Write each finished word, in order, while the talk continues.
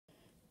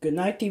Good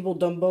night, evil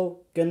Dumbo.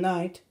 Good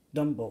night,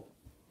 Dumbo.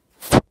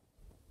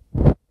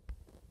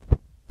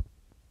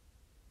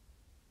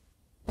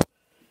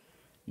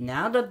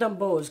 Now that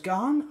Dumbo is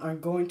gone, I'm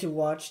going to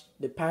watch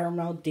the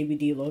Paramount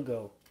DVD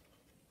logo.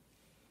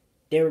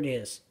 There it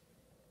is.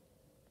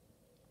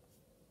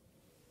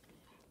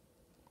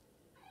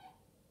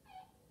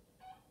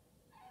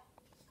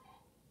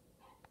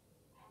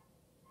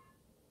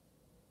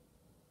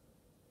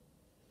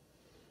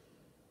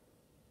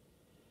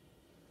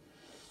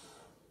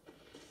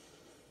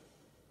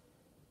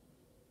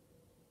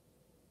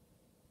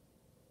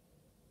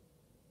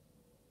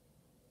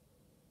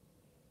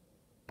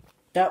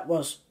 That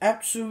was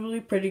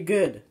absolutely pretty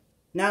good.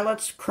 Now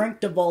let's crank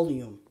the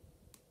volume.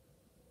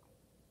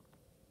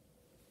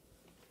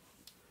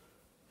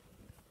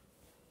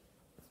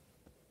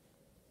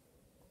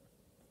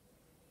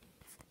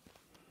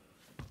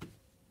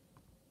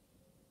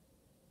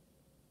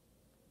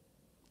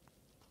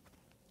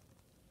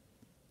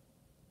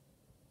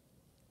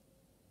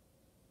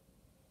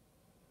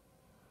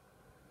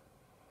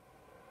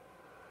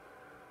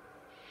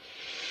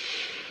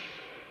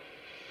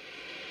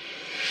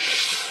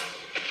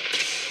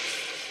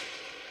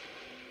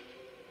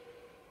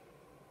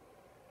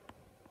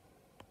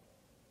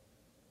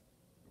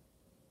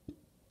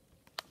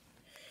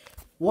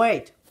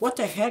 Wait, what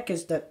the heck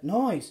is that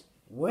noise?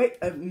 Wait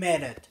a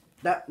minute.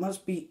 That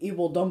must be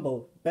evil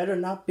Dumbo. Better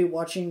not be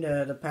watching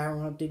the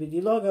Paramount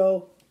DVD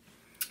logo.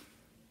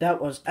 That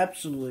was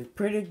absolutely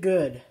pretty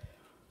good.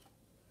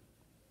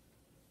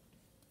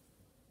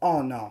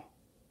 Oh no.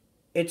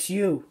 It's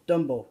you,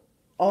 Dumbo.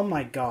 Oh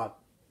my god.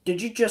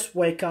 Did you just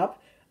wake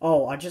up?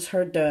 Oh, I just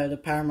heard the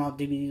Paramount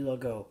DVD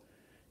logo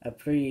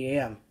at 3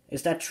 a.m.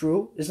 Is that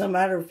true? As a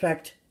matter of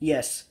fact,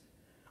 yes.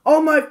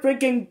 Oh my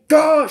freaking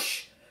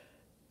gosh!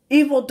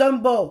 Evil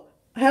Dumbo,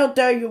 how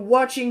dare you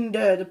watching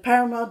the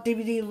Paramount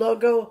DVD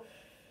logo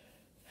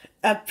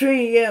at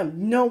 3 a.m.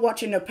 You know,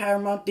 watching the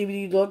Paramount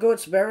DVD logo,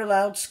 it's very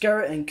loud,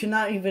 scary, and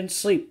cannot even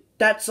sleep.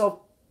 That's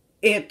all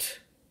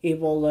it,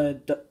 evil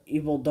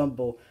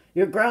Dumbo.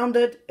 You're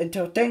grounded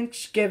until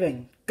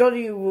Thanksgiving. Go to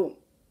your room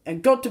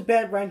and go to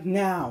bed right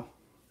now.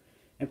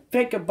 And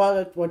think about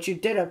it, what you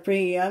did at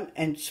 3 a.m.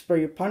 and for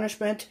your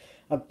punishment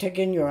of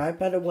taking your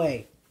iPad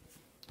away.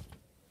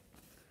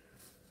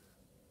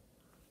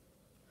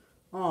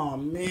 Oh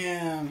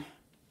man,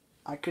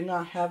 I could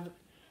not have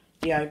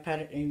the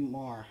iPad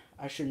anymore.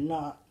 I should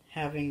not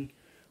having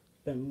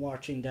been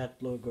watching that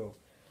logo.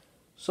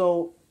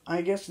 So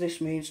I guess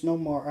this means no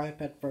more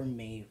iPad for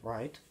me,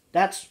 right?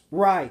 That's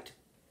right.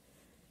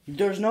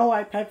 There's no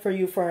iPad for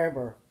you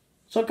forever.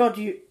 So go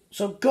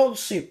to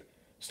sleep.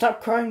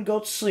 Stop crying,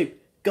 go to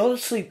sleep. Go to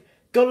sleep.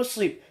 Go to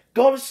sleep.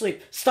 Go to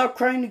sleep. Stop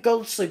crying and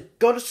go to sleep.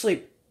 Go to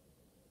sleep.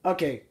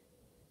 Okay.